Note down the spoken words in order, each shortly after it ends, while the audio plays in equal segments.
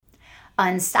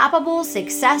Unstoppable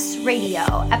Success Radio,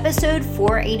 episode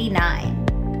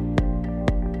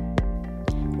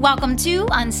 489. Welcome to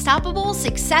Unstoppable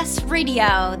Success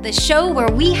Radio, the show where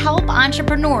we help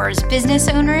entrepreneurs, business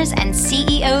owners, and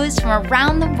CEOs from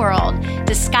around the world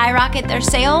to skyrocket their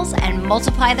sales and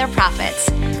multiply their profits.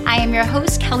 I am your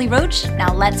host, Kelly Roach.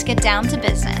 Now let's get down to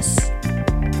business.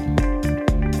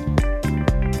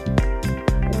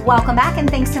 Welcome back, and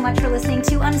thanks so much for listening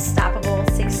to Unstoppable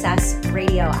Success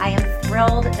Radio. I am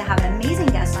thrilled to have an amazing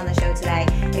guest on the show today.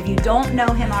 If you don't know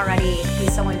him already,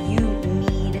 he's someone you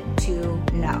need to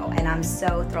know, and I'm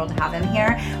so thrilled to have him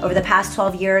here. Over the past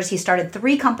 12 years, he started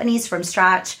 3 companies from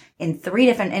scratch in 3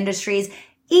 different industries,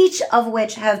 each of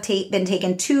which have been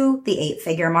taken to the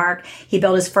 8-figure mark. He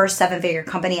built his first 7-figure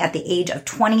company at the age of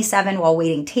 27 while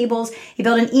waiting tables. He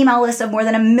built an email list of more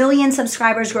than 1 million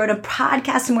subscribers, wrote a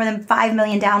podcast of more than 5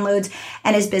 million downloads,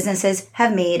 and his businesses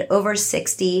have made over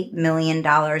 $60 million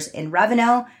in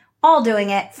revenue, all doing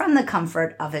it from the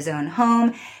comfort of his own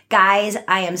home. Guys,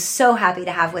 I am so happy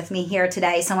to have with me here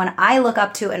today someone I look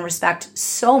up to and respect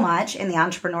so much in the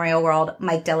entrepreneurial world,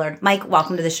 Mike Dillard. Mike,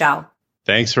 welcome to the show.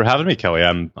 Thanks for having me, Kelly.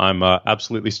 I'm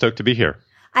absolutely stoked to be here.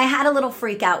 I had a little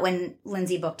freak out when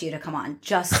Lindsay booked you to come on,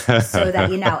 just so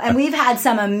that you know. And we've had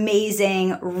some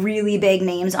amazing, really big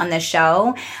names on this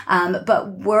show,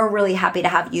 but we're really happy to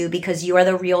have you because you are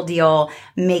the real deal,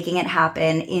 making it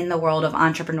happen in the world of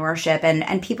entrepreneurship.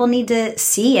 And people need to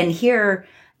see and hear,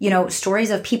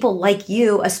 stories of people like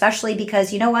you, especially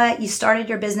because you know what? You started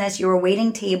your business, you were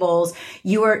waiting tables,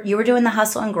 you were doing the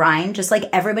hustle and grind, just like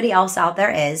everybody else out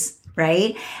there is.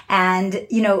 Right. And,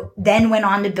 then went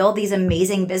on to build these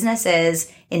amazing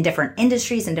businesses in different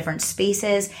industries and different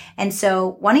spaces. And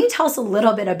so why don't you tell us a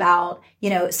little bit about,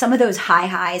 some of those high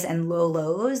highs and low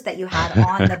lows that you had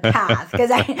on the path?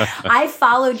 Because I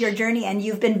followed your journey and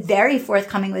you've been very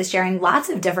forthcoming with sharing lots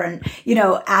of different,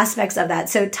 aspects of that.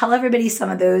 So tell everybody some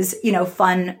of those,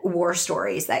 fun war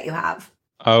stories that you have.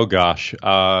 Oh, gosh.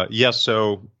 Yes.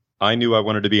 So I knew I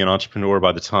wanted to be an entrepreneur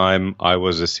by the time I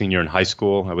was a senior in high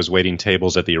school. I was waiting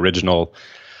tables at the original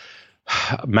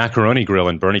macaroni grill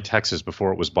in Boerne, Texas,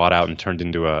 before it was bought out and turned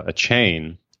into a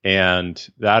chain. And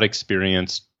that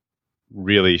experience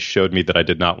really showed me that I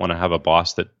did not want to have a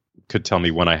boss that could tell me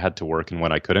when I had to work and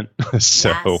when I couldn't.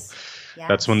 So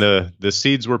That's when the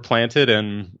seeds were planted.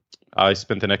 And I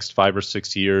spent the next 5 or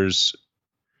 6 years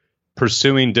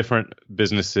pursuing different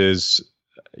businesses,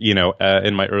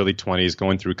 in my early 20s,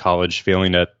 going through college,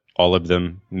 failing at all of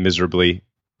them miserably,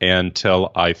 until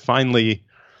I finally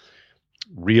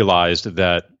realized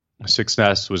that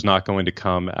success was not going to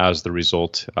come as the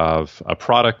result of a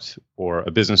product or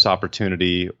a business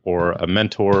opportunity or a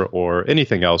mentor or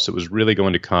anything else. It was really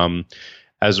going to come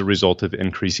as a result of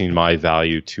increasing my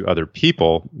value to other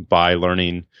people by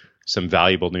learning some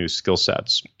valuable new skill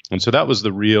sets. And so that was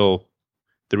the real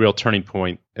turning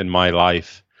point in my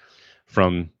life,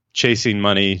 from chasing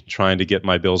money, trying to get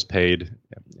my bills paid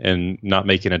and not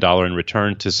making a dollar in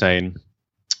return, to saying,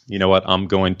 you know what, I'm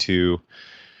going to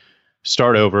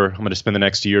start over. I'm going to spend the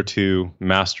next year or two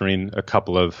mastering a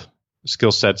couple of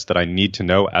skill sets that I need to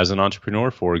know as an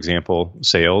entrepreneur, for example,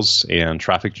 sales and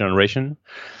traffic generation.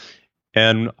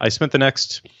 And I spent the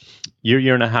next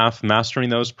year and a half mastering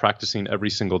those, practicing every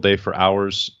single day for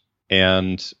hours.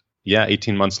 And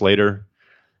 18 months later,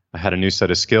 I had a new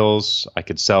set of skills. I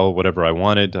could sell whatever I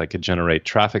wanted. I could generate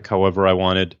traffic however I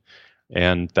wanted.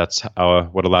 And that's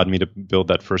what allowed me to build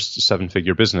that first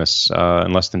 7-figure business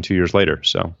in less than 2 years later.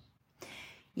 So,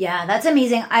 yeah, that's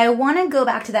amazing. I want to go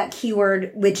back to that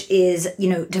keyword, which is,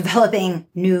 developing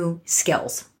new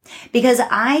skills. Because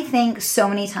I think so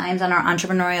many times on our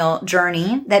entrepreneurial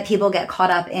journey that people get caught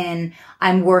up in,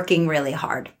 I'm working really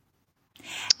hard.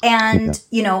 And,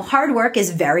 hard work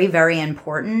is very, very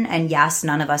important. And yes,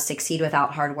 none of us succeed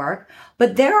without hard work.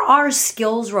 But there are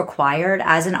skills required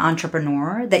as an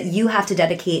entrepreneur that you have to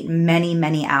dedicate many,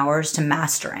 many hours to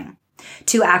mastering,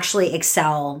 to actually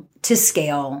excel, to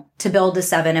scale, to build to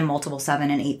 7 and multiple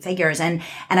 7 and 8 figures. And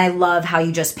I love how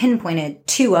you just pinpointed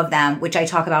 2 of them, which I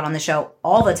talk about on the show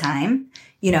all the time.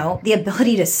 The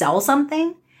ability to sell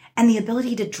something and the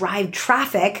ability to drive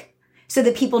traffic so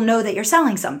that people know that you're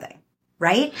selling something.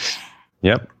 Right?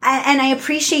 Yep. And I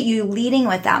appreciate you leading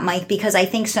with that, Mike, because I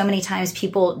think so many times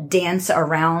people dance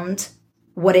around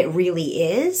what it really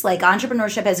is. Like,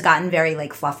 entrepreneurship has gotten very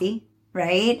fluffy,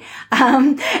 right?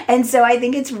 And so I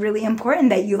think it's really important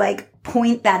that you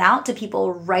point that out to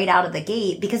people right out of the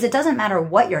gate, because it doesn't matter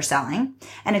what you're selling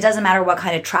and it doesn't matter what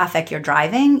kind of traffic you're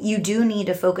driving. You do need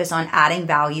to focus on adding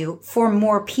value for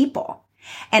more people.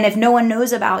 And if no one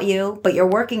knows about you, but you're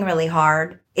working really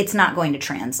hard, it's not going to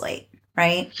translate.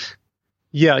 Right?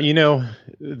 Yeah,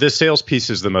 the sales piece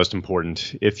is the most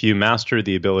important. If you master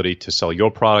the ability to sell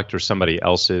your product or somebody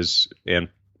else's and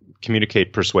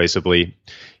communicate persuasively,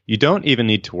 you don't even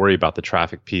need to worry about the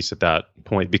traffic piece at that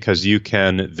point, because you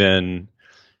can then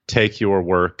take your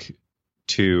work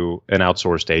to an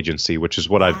outsourced agency, which is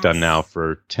what I've done now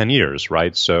for 10 years,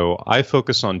 right? So I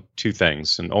focus on two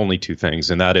things and only two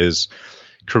things, and that is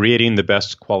creating the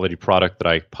best quality product that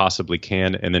I possibly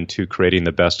can, and then two, creating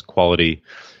the best quality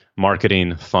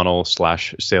marketing funnel /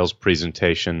 sales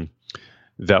presentation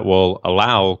that will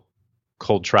allow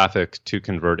cold traffic to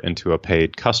convert into a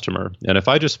paid customer. And if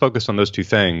I just focus on those two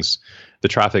things, the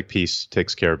traffic piece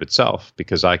takes care of itself,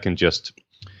 because I can just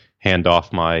hand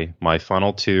off my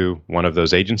funnel to one of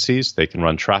those agencies. They can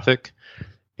run traffic.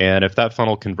 And if that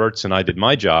funnel converts and I did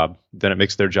my job, then it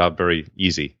makes their job very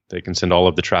easy. They can send all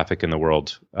of the traffic in the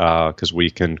world because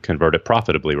we can convert it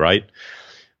profitably, right?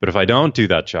 But if I don't do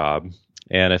that job,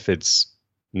 and if it's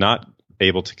not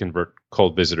able to convert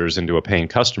cold visitors into a paying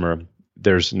customer,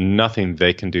 there's nothing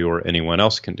they can do or anyone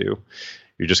else can do.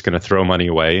 You're just going to throw money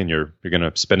away, and you're going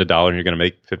to spend $1 and you're going to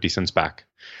make 50 cents back.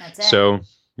 That's it. So,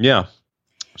 yeah.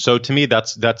 So to me,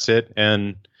 that's it.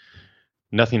 And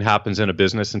nothing happens in a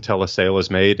business until a sale is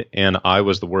made. And I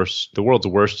was the world's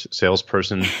worst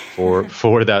salesperson for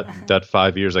that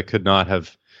 5 years. You could not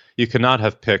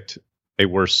have picked a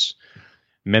worse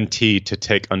mentee to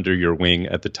take under your wing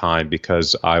at the time,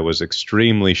 because I was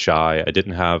extremely shy. I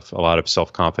didn't have a lot of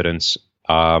self-confidence.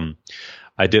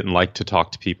 I didn't like to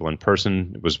talk to people in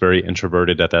person. I was very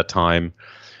introverted at that time.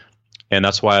 And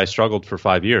that's why I struggled for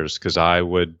 5 years, because I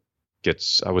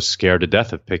was scared to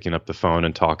death of picking up the phone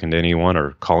and talking to anyone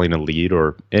or calling a lead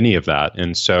or any of that.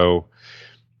 And so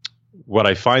what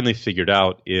I finally figured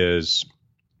out is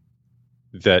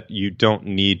that you don't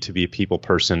need to be a people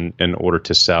person in order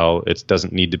to sell. It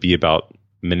doesn't need to be about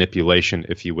manipulation,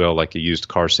 if you will, like a used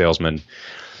car salesman.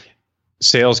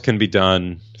 Sales can be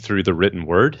done through the written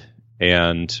word.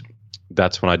 And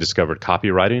that's when I discovered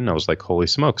copywriting. I was like, holy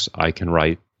smokes, I can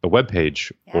write a web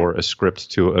page or a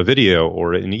script to a video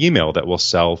or an email that will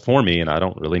sell for me, and I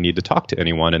don't really need to talk to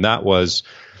anyone. And that was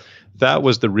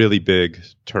the really big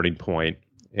turning point.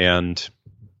 And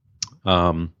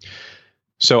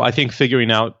so I think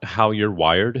figuring out how you're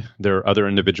wired. There are other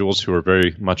individuals who are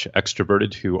very much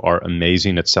extroverted who are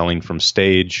amazing at selling from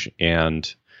stage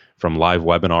and from live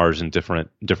webinars and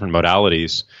different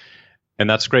modalities. And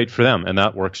that's great for them, and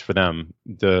that works for them.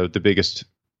 The biggest,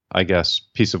 I guess,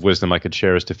 piece of wisdom I could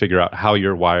share is to figure out how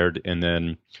you're wired, and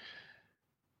then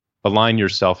align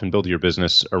yourself and build your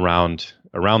business around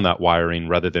that wiring,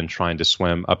 rather than trying to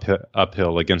swim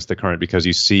uphill against the current because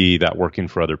you see that working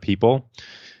for other people.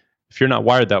 If you're not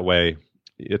wired that way,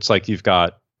 it's like you've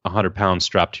got 100 pounds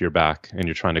strapped to your back and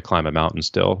you're trying to climb a mountain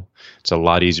still. It's a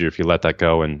lot easier if you let that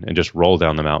go and just roll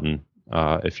down the mountain.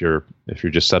 If you're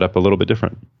just set up a little bit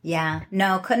different. Yeah,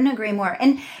 no, couldn't agree more.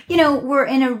 And, we're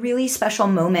in a really special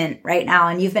moment right now,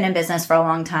 and you've been in business for a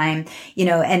long time,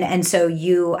 and so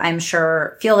you, I'm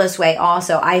sure, feel this way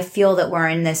also. I feel that we're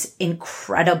in this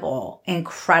incredible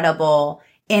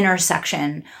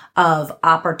intersection of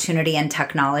opportunity and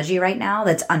technology right now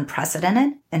that's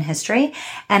unprecedented in history.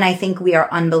 And I think we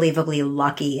are unbelievably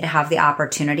lucky to have the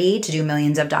opportunity to do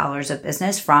millions of dollars of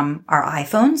business from our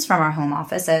iPhones, from our home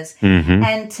offices. Mm-hmm.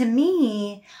 And to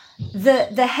me,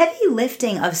 the heavy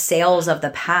lifting of sales of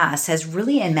the past has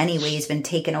really in many ways been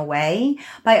taken away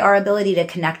by our ability to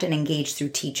connect and engage through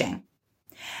teaching.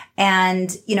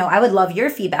 And, I would love your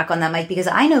feedback on that, Mike, because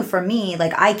I know for me,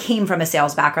 like I came from a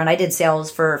sales background. I did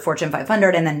sales for Fortune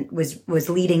 500 and then was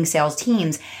leading sales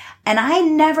teams. And I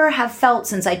never have felt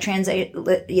since I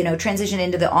transitioned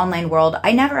into the online world,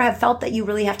 I never have felt that you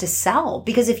really have to sell,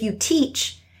 because if you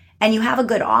teach and you have a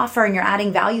good offer and you're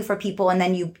adding value for people, and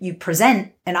then you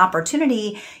present an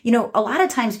opportunity, a lot of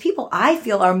times people, I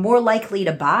feel, are more likely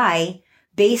to buy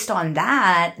based on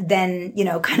that than,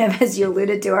 kind of as you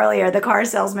alluded to earlier, the car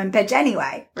salesman pitch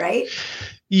anyway, right?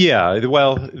 Yeah.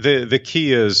 Well, the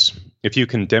key is if you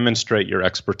can demonstrate your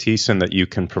expertise and that you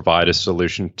can provide a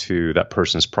solution to that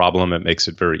person's problem, it makes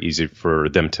it very easy for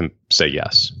them to say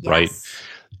yes. Right?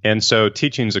 And so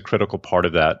teaching is a critical part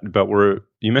of that. But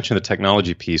you mentioned the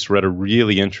technology piece. We're at a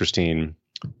really interesting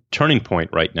turning point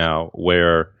right now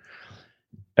where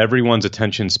everyone's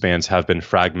attention spans have been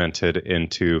fragmented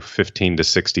into 15 to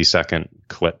 60 second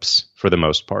clips for the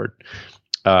most part.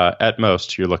 At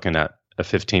most, you're looking at a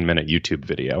 15-minute YouTube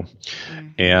video. Mm-hmm.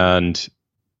 And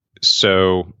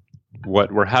so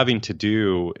what we're having to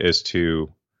do is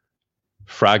to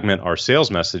fragment our sales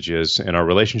messages and our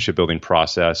relationship building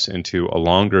process into a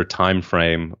longer time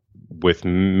frame with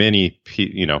many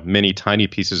tiny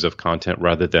pieces of content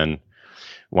rather than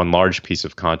one large piece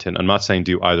of content. I'm not saying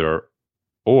do either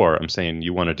or. I'm saying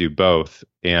you want to do both,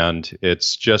 and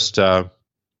it's just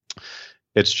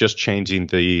changing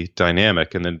the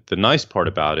dynamic. And then the nice part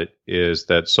about it is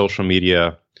that social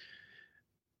media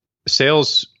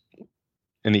sales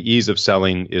and the ease of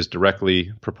selling is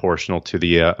directly proportional to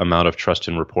the amount of trust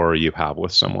and rapport you have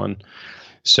with someone.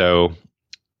 So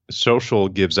social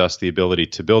gives us the ability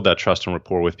to build that trust and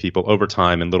rapport with people over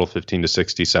time in little 15 to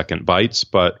 60 second bites.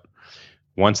 But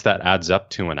once that adds up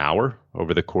to an hour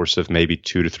over the course of maybe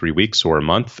 2 to 3 weeks or a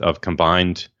month of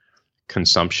combined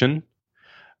consumption,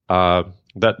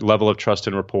 that level of trust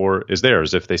and rapport is there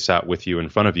as if they sat with you in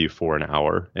front of you for an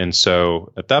hour. And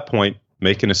so at that point,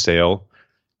 making a sale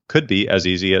could be as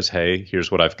easy as, hey,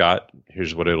 here's what I've got,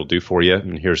 here's what it'll do for you,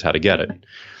 and here's how to get it,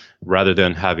 rather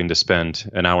than having to spend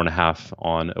an hour and a half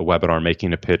on a webinar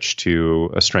making a pitch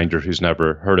to a stranger who's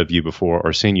never heard of you before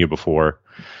or seen you before.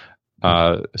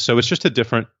 So it's just a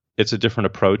different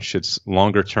approach. It's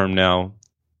longer term now,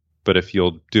 but if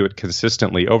you'll do it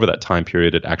consistently over that time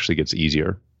period, it actually gets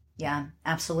easier. Yeah,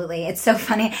 absolutely. It's so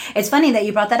funny. It's funny that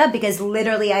you brought that up because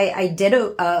literally I did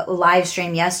a live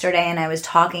stream yesterday and I was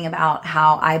talking about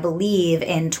how I believe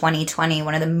in 2020,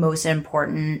 one of the most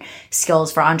important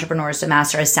skills for entrepreneurs to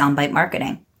master is soundbite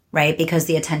marketing, right? Because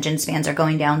the attention spans are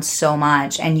going down so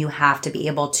much and you have to be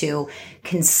able to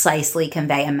concisely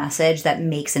convey a message that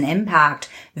makes an impact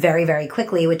very, very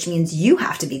quickly, which means you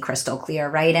have to be crystal clear,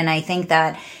 right? And I think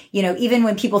that, even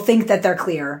when people think that they're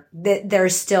clear, that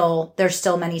there's still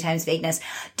many times vagueness.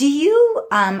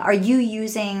 Are you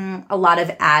using a lot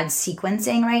of ad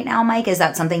sequencing right now, Mike? Is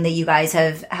that something that you guys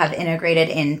have integrated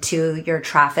into your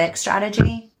traffic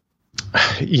strategy?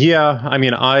 Yeah, I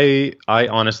mean, I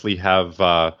honestly have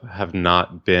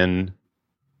not been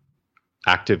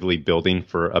actively building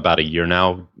for about a year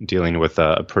now, dealing with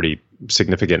a pretty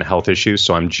significant health issue.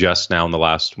 So I'm just now in the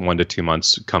last 1 to 2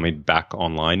 months coming back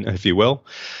online, if you will.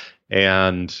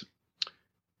 And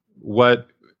what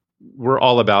we're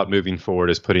all about moving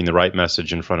forward is putting the right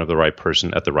message in front of the right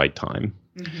person at the right time.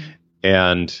 Mm-hmm.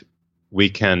 And we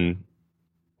can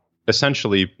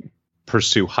essentially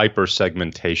pursue hyper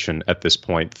segmentation at this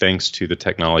point, thanks to the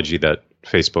technology that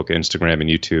Facebook, Instagram, and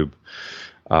YouTube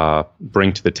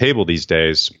bring to the table these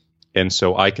days. And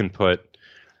so I can put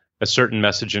a certain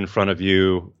message in front of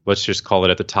you, let's just call it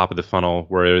at the top of the funnel,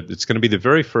 where it's going to be the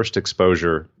very first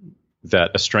exposure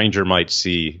that a stranger might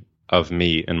see of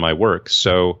me and my work.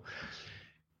 So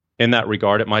in that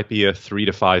regard, it might be a 3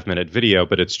 to 5 minute video,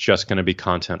 but it's just going to be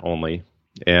content only.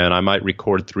 And I might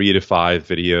record 3 to 5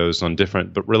 videos on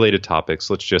different but related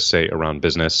topics, let's just say around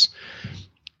business.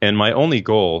 And my only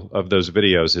goal of those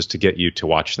videos is to get you to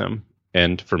watch them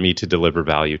and for me to deliver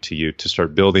value to you, to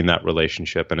start building that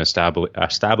relationship and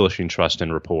establishing trust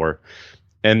and rapport.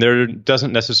 And there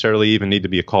doesn't necessarily even need to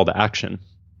be a call to action.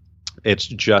 It's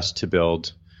just to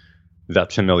build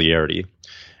that familiarity.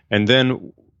 And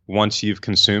then once you've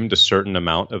consumed a certain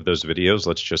amount of those videos,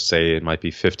 let's just say it might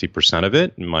be 50% of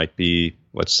it, it might be,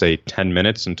 let's say 10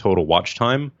 minutes in total watch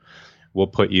time, we'll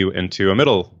put you into a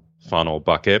middle funnel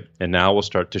bucket. And now we'll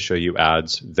start to show you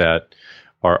ads that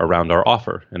are around our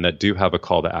offer and that do have a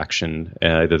call to action.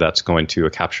 Either that's going to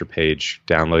a capture page,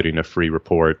 downloading a free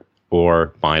report,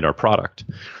 or buying our product.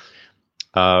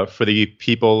 For the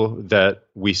people that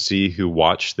we see who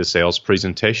watch the sales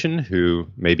presentation, who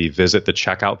maybe visit the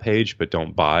checkout page but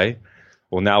don't buy,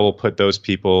 well, now we'll put those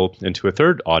people into a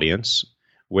third audience,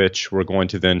 which we're going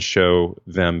to then show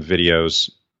them videos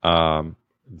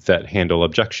that handle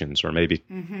objections or maybe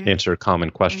answer common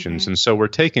questions. And so we're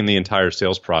taking the entire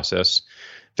sales process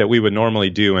that we would normally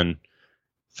do in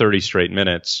 30 straight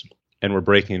minutes, and we're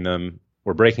breaking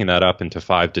that up into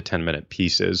 5 to 10 minute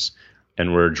pieces.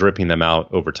 And we're dripping them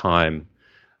out over time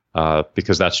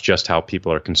because that's just how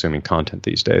people are consuming content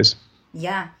these days.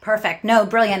 Yeah, perfect. No,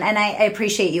 brilliant. And I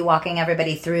appreciate you walking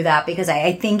everybody through that because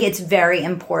I think it's very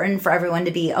important for everyone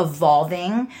to be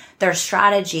evolving their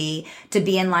strategy to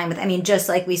be in line with, just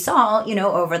like we saw,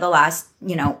 over the last,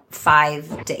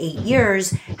 5 to 8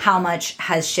 years, how much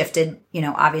has shifted,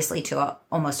 obviously to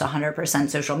almost 100%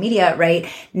 social media, right?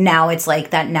 Now it's like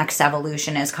that next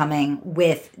evolution is coming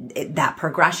with that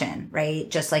progression, right?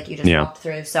 Just like you just walked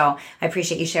through. So I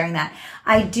appreciate you sharing that.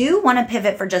 I do want to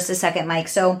pivot for just a second, Mike.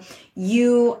 So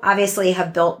you obviously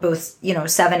have built both,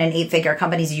 7 and 8 figure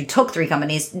companies. You took 3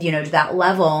 companies, to that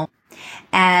level.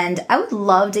 And I would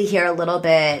love to hear a little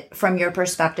bit from your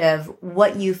perspective,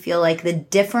 what you feel like the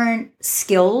different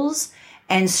skills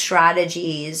and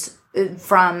strategies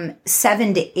from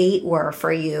 7 to 8 were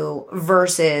for you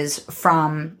versus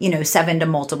from, 7 to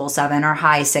multiple 7 or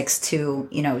high 6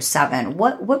 to, 7.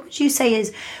 What would you say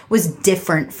was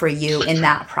different for you in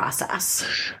that process?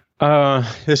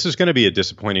 This is going to be a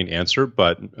disappointing answer,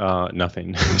 but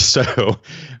nothing. So,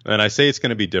 and I say it's going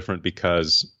to be different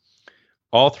because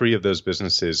all three of those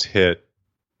businesses hit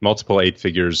multiple 8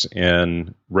 figures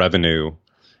in revenue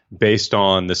based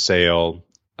on the sale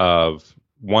of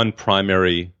one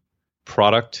primary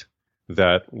product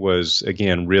that was,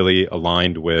 again, really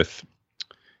aligned with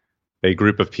a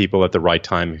group of people at the right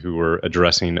time who were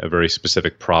addressing a very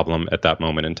specific problem at that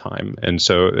moment in time. And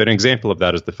so an example of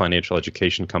that is the financial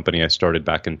education company I started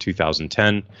back in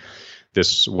 2010.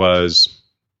 This was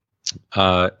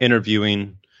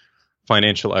interviewing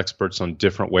financial experts on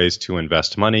different ways to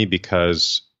invest money,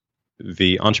 because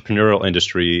the entrepreneurial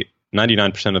industry,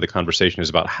 99% of the conversation is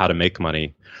about how to make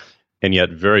money. And yet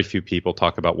very few people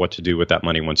talk about what to do with that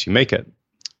money once you make it.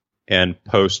 And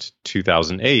post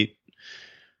 2008,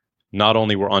 not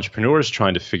only were entrepreneurs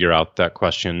trying to figure out that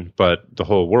question, but the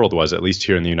whole world was, at least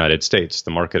here in the United States.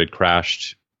 The market had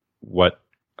crashed. What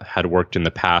had worked in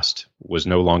the past was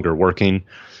no longer working.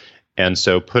 And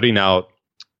so putting out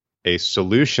a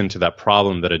solution to that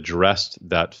problem that addressed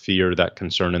that fear, that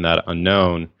concern, and that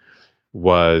unknown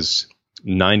was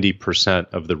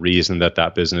 90% of the reason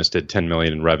that business did 10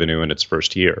 million in revenue in its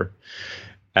first year.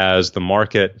 As the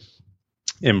market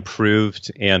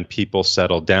improved and people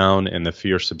settled down and the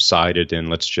fear subsided in,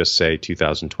 let's just say,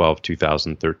 2012,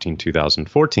 2013,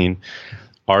 2014,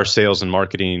 our sales and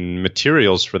marketing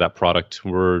materials for that product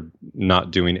were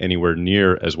not doing anywhere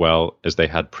near as well as they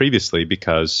had previously,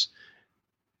 because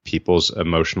people's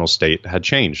emotional state had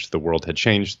changed. The world had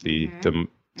changed. The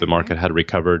market had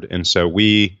recovered. And so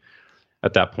we,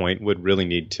 at that point, would really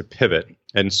need to pivot.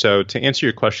 And so to answer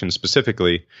your question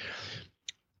specifically,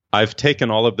 I've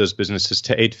taken all of those businesses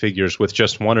to 8 figures with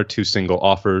just 1 or 2 single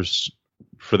offers,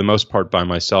 for the most part by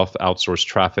myself, outsourced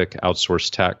traffic,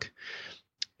 outsourced tech.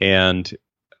 And,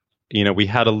 we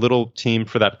had a little team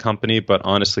for that company, but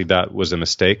honestly, that was a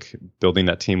mistake. Building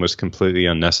that team was completely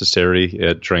unnecessary.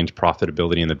 It drained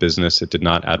profitability in the business. It did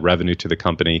not add revenue to the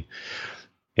company.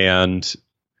 And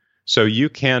so you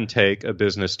can take a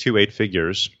business to 8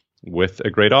 figures with a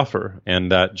great offer.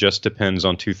 And that just depends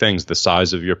on 2 things: the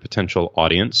size of your potential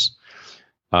audience.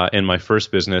 In my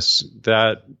first business,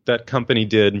 that company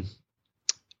did,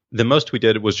 the most we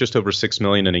did was just over 6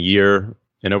 million in a year.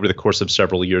 And over the course of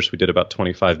several years, we did about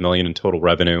 25 million in total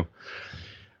revenue.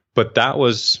 But that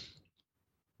was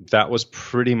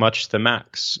pretty much the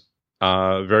max.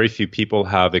 Very few people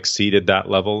have exceeded that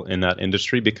level in that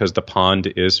industry because the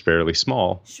pond is fairly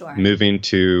small. Sure. Moving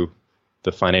to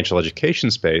the financial education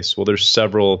space, well, there's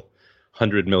several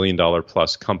 $100 million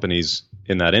plus companies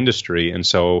in that industry. And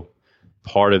so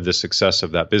part of the success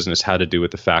of that business had to do with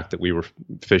the fact that we were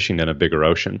fishing in a bigger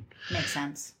ocean. Makes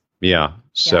sense. Yeah.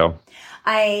 So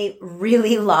I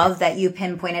really love that you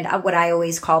pinpointed what I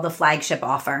always call the flagship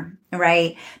offer,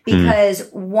 right? Because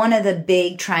one of the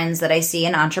big trends that I see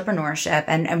in entrepreneurship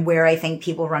and where I think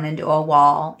people run into a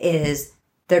wall is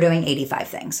they're doing 85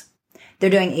 things.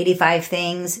 They're doing 85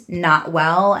 things not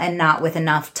well and not with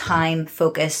enough time,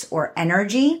 focus, or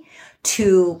energy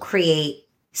to create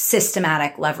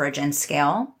systematic leverage and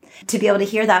scale. To be able to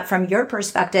hear that from your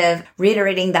perspective,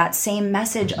 reiterating that same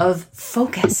message of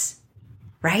focus,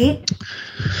 right?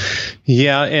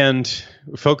 Yeah, and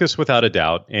focus without a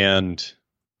doubt. And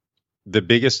the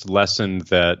biggest lesson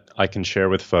that I can share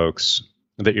with folks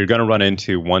that you're going to run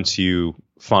into once you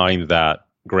find that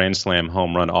grand slam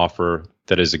home run offer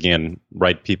that is, again,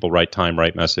 right people, right time,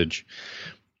 right message,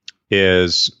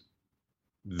 is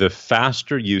the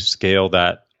faster you scale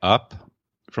that up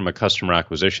from a customer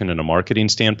acquisition and a marketing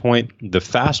standpoint, the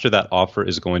faster that offer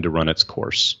is going to run its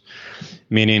course.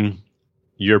 Meaning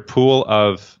your pool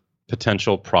of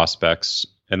potential prospects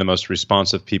and the most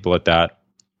responsive people at that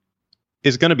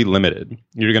is going to be limited.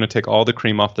 You're going to take all the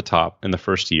cream off the top in the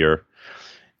first year.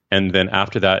 And then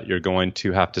after that, you're going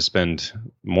to have to spend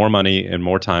more money and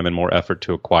more time and more effort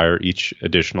to acquire each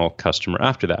additional customer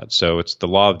after that. So it's the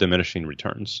law of diminishing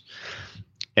returns.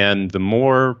 And the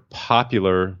more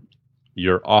popular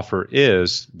your offer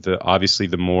is, obviously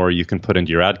the more you can put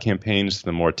into your ad campaigns,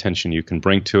 the more attention you can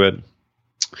bring to it.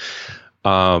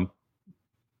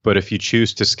 But if you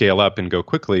choose to scale up and go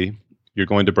quickly, you're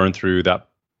going to burn through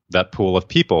that pool of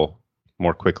people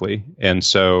more quickly. And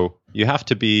so you have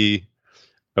to be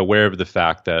aware of the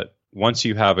fact that once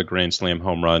you have a grand slam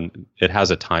home run, it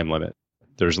has a time limit.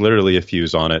 There's literally a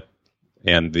fuse on it.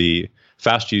 And the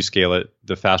faster you scale it,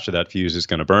 the faster that fuse is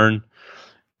going to burn.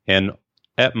 And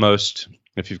at most,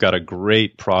 if you've got a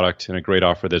great product and a great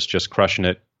offer that's just crushing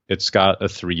it, it's got a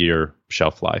 3-year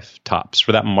shelf life tops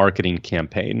for that marketing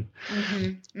campaign.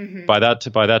 By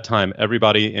that time,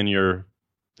 everybody in your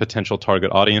potential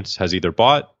target audience has either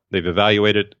bought, they've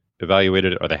evaluated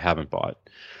it, or they haven't bought.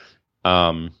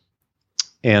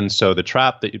 And so the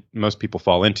trap that most people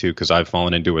fall into, because I've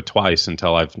fallen into it twice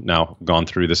until I've now gone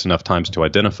through this enough times to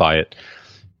identify it,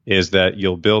 is that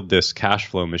you'll build this cash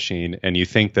flow machine and you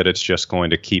think that it's just going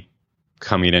to keep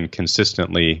coming in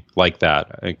consistently like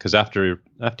that. Because after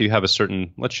you have a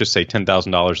certain, let's just say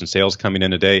 $10,000 in sales coming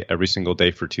in a day, every single day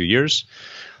for 2 years,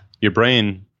 your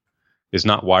brain is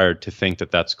not wired to think that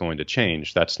that's going to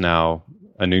change. That's now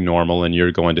a new normal, and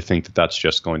you're going to think that that's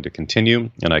just going to continue.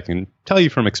 And I can tell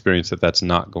you from experience that that's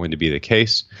not going to be the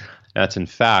case. That's in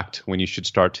fact when you should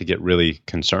start to get really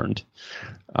concerned,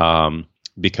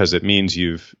 because it means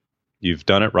you've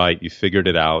done it right, you figured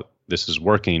it out, this is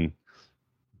working,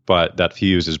 but that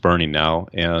fuse is burning now,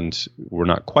 and we're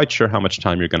not quite sure how much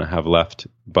time you're going to have left,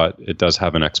 but it does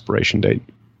have an expiration date.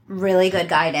 Really good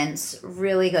guidance.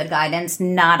 Really good guidance.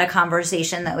 Not a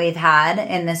conversation that we've had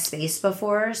in this space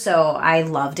before. So I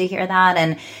love to hear that.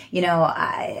 And,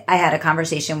 I had a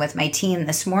conversation with my team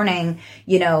this morning,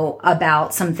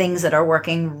 about some things that are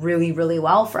working really, really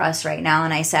well for us right now.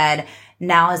 And I said,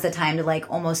 now is the time to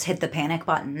almost hit the panic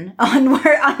button on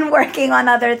working on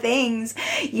other things,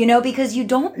 because you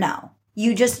don't know.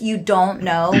 You don't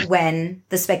know when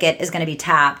the spigot is going to be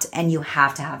tapped, and you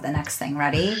have to have the next thing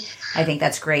ready. I think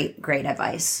that's great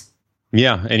advice.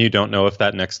 Yeah. And you don't know if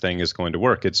that next thing is going to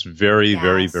work. It's very,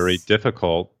 very, very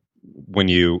difficult when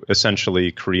you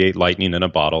essentially create lightning in a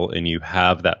bottle and you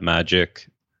have that magic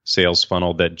sales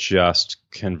funnel that just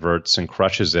converts and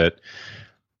crushes it.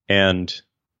 And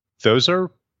those are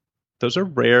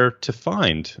rare to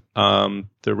find.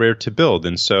 They're rare to build.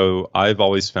 And so I've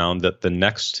always found that the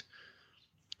next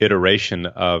iteration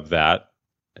of that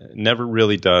never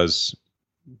really does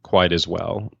quite as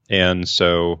well. And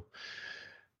so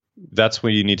that's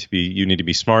when you need to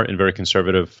be smart and very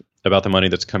conservative about the money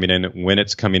that's coming in when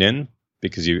it's coming in,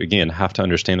 because you, again, have to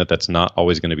understand that that's not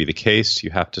always going to be the case. You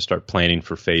have to start planning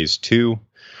for phase 2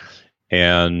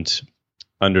 and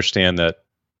understand that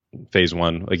phase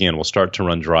 1, again, will start to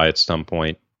run dry at some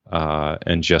point,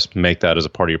 and just make that as a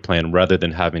part of your plan rather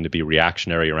than having to be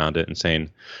reactionary around it and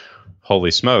saying,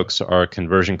 holy smokes, our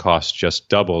conversion costs just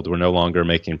doubled. We're no longer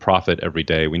making profit every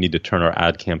day. We need to turn our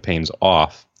ad campaigns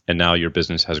off. And now your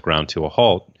business has ground to a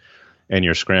halt, and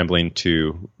you're scrambling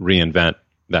to reinvent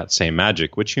that same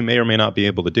magic, which you may or may not be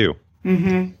able to do.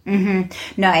 No,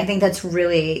 I think it's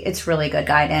really good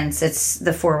guidance. It's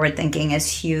the forward thinking is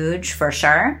huge for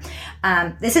sure.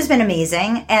 This has been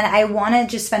amazing. And I want to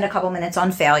just spend a couple minutes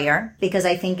on failure, because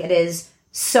I think it is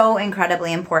so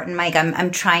incredibly important, Mike.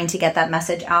 I'm trying to get that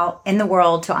message out in the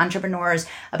world to entrepreneurs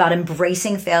about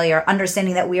embracing failure,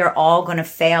 understanding that we are all going to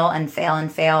fail and fail and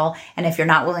fail. And if you're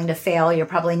not willing to fail, you're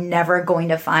probably never going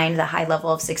to find the high level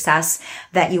of success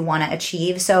that you want to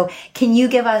achieve. So can you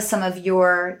give us some of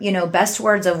your, best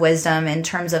words of wisdom in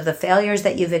terms of the failures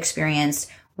that you've experienced,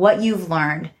 what you've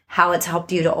learned, how it's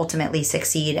helped you to ultimately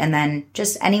succeed, and then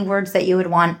just any words that you would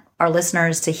want our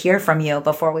listeners to hear from you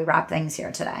before we wrap things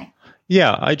here today?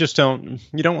 Yeah, you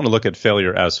don't want to look at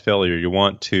failure as failure. You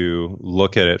want to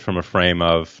look at it from a frame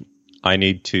of, I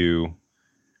need to,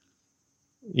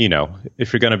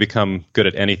 if you're going to become good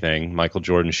at anything, Michael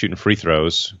Jordan shooting free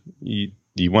throws, you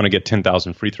want to get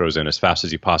 10,000 free throws in as fast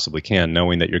as you possibly can,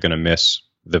 knowing that you're going to miss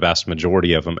the vast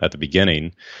majority of them at the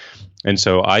beginning. And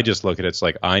so I just look at it, it's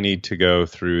like, I need to go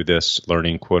through this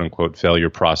learning, quote unquote, failure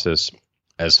process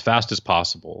as fast as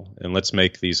possible. And let's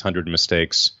make these 100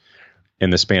 mistakes in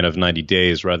the span of 90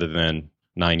 days rather than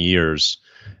 9 years,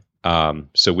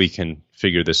 so we can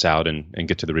figure this out and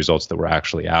get to the results that we're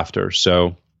actually after.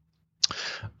 So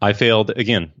I failed,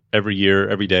 again, every year,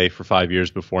 every day for 5 years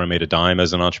before I made a dime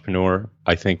as an entrepreneur.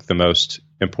 I think the most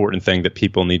important thing that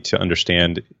people need to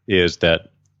understand is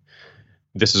that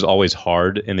this is always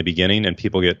hard in the beginning, and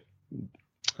people get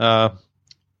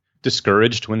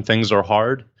discouraged when things are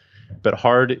hard. But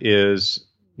hard is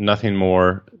nothing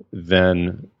more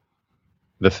than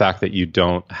the fact that you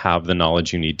don't have the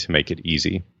knowledge you need to make it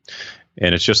easy.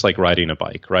 And it's just like riding a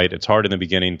bike, right? It's hard in the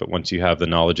beginning, but once you have the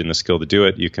knowledge and the skill to do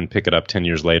it, you can pick it up 10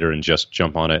 years later and just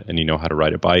jump on it, and you know how to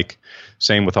ride a bike.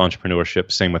 Same with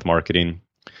entrepreneurship, same with marketing.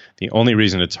 The only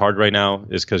reason it's hard right now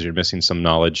is because you're missing some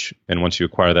knowledge. And once you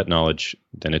acquire that knowledge,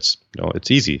 then it's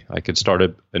easy. I could start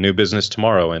a new business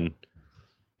tomorrow and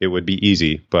it would be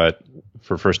easy. But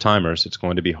for first timers, it's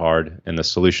going to be hard. And the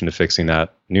solution to fixing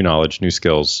that, new knowledge, new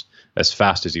skills, as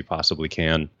fast as you possibly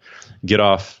can. Get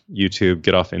off YouTube,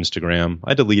 get off Instagram.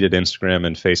 I deleted Instagram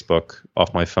and Facebook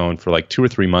off my phone for like 2 or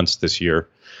 3 months this year,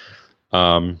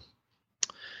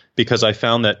 because I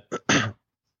found that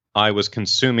I was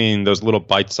consuming those little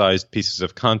bite-sized pieces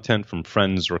of content from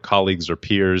friends or colleagues or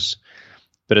peers.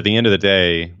 But at the end of the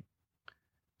day,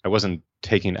 I wasn't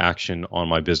taking action on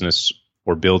my business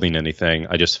or building anything.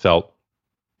 I just felt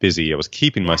busy. I was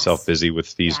keeping myself busy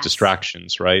with these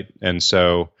distractions, right? And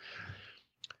so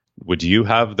would you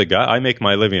have the gut? I make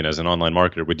my living as an online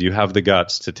marketer. Would you have the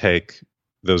guts to take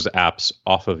those apps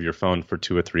off of your phone for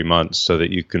 2 or 3 months so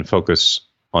that you can focus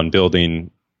on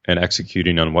building and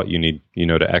executing on what you need,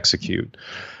 to execute?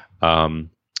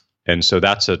 And so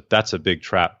that's a big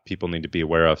trap people need to be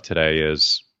aware of today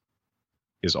is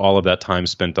all of that time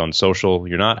spent on social.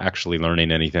 You're not actually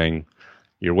learning anything.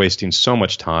 You're wasting so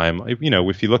much time.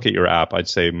 If you look at your app, I'd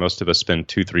say most of us spend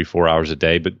 2, 3, 4 hours a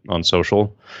day, but on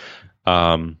social.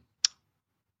 And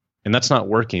that's not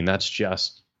working. That's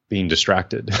just being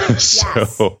distracted.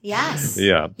 Yes.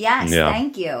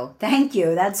 Thank you.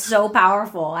 That's so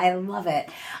powerful. I love it.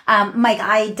 Mike,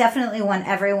 I definitely want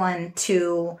everyone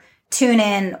to tune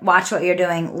in, watch what you're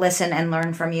doing, listen and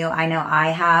learn from you. I know I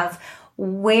have.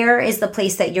 Where is the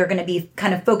place that you're going to be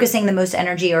kind of focusing the most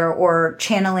energy or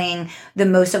channeling the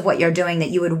most of what you're doing that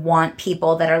you would want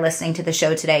people that are listening to the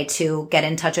show today to get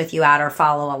in touch with you at or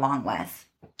follow along with?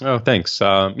 Oh, thanks.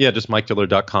 Just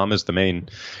MikeDillard.com is the main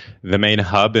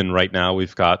hub. And right now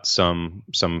we've got some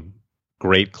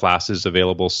great classes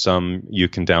available. Some you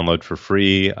can download for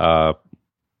free. Right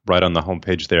on the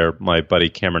homepage there, my buddy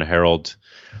Cameron Harold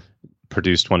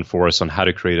produced one for us on how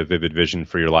to create a vivid vision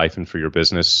for your life and for your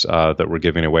business that we're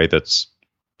giving away. That's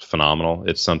phenomenal.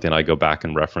 It's something I go back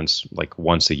and reference like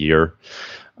once a year.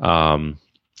 And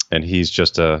he's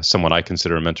just someone I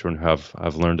consider a mentor and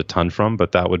I've learned a ton from,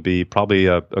 but that would be probably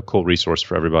a cool resource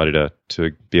for everybody to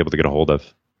be able to get a hold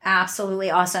of.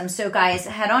 Absolutely awesome. So guys,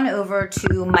 head on over to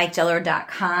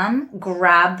MikeDillard.com,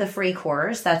 grab the free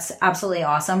course. That's absolutely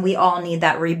awesome. We all need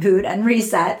that reboot and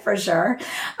reset for sure.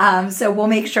 So we'll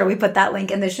make sure we put that link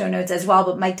in the show notes as well,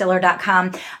 but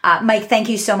MikeDillard.com. Mike, thank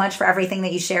you so much for everything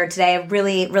that you shared today. I'm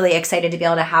really, really excited to be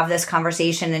able to have this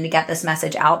conversation and to get this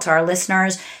message out to our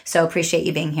listeners. So appreciate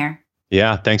you being here.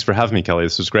 Yeah. Thanks for having me, Kelly.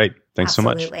 This was great. Thanks so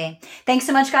much. Absolutely. Thanks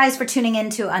so much, guys, for tuning in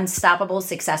to Unstoppable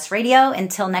Success Radio.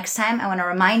 Until next time, I want to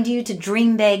remind you to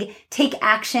dream big, take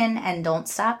action, and don't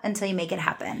stop until you make it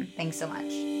happen. Thanks so much.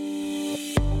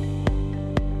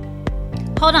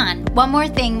 Hold on, one more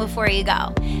thing before you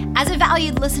go. As a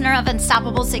valued listener of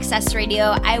Unstoppable Success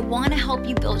Radio, I want to help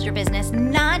you build your business,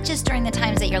 not just during the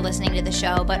times that you're listening to the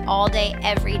show, but all day,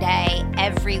 every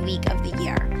week of the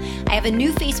year. I have a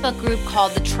new Facebook group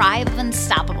called the Tribe of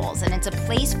Unstoppables, and it's a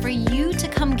place for you to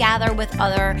come gather with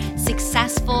other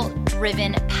successful,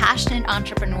 driven, passionate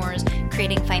entrepreneurs,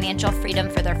 creating financial freedom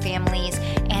for their families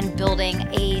and building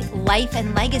a life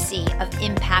and legacy of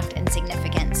impact and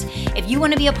significance. If you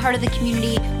want to be a part of the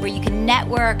community where you can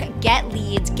network, get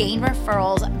leads, gain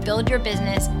referrals, build your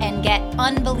business, and get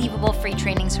unbelievable free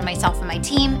trainings from myself and my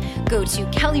team, go to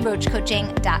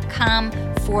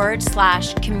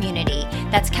kellyroachcoaching.com/community.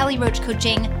 That's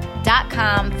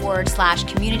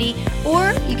kellyroachcoaching.com/community,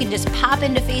 or you can just pop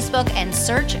into Facebook and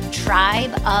search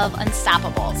Tribe of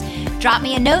Unstoppables. Drop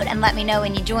me a note and let me know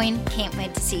when you join. Can't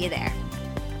wait to see you there.